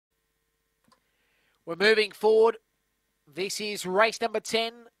We're moving forward. This is race number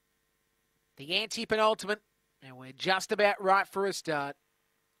 10, the anti-penultimate, and we're just about right for a start.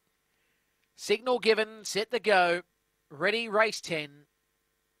 Signal given, set the go. Ready, race 10.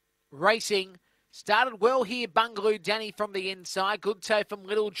 Racing. Started well here, Bungaloo Danny from the inside. Good toe from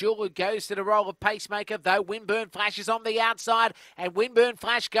Little Jewel, who goes to the role of pacemaker, though Winburn Flash is on the outside, and Winburn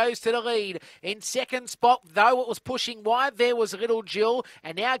Flash goes to the lead. In second spot, though it was pushing wide, there was Little Jewel,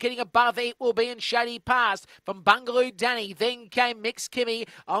 and now getting above it will be in Shady Past from Bungaloo Danny. Then came Mix Kimmy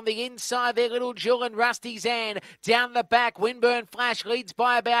on the inside there, Little Jewel and Rusty Zan. Down the back, Winburn Flash leads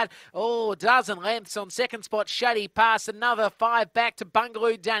by about, a dozen lengths on second spot, Shady Past. Another 5 back to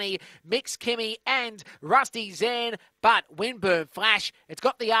Bungaloo Danny, Mix Kimmy and Rusty Zan, but Winburn Flash, it's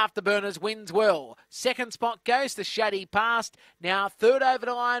got the afterburners, wins well. Second spot goes to Shady Past. Now third over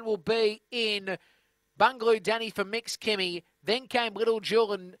the line will be in Bungaloo Danny for Mix Kimmy. Then came Little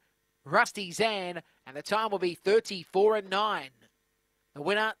Jewel and Rusty Zan, and the time will be 34:09. The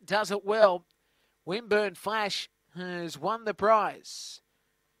winner does it well. Winburn Flash has won the prize.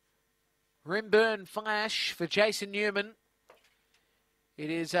 Winburn Flash for Jason Newman. It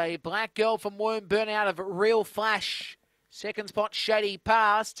is a black girl from Winburn out of Real Flash. Second spot, Shady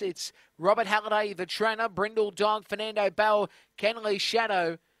Past. It's Robert Halliday, the trainer. Brindle Dog, Fernando Bell, Kenley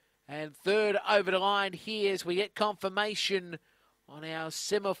Shadow. And third over the line here as we get confirmation on our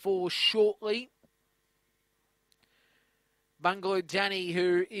semaphore shortly. Bungaloo Danny,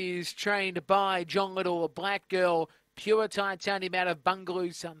 who is trained by John Little, a black girl. Pure Titanium out of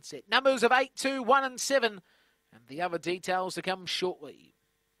Bungaloo Sunset. Numbers of 8, 2, 1 and 7. And the other details to come shortly.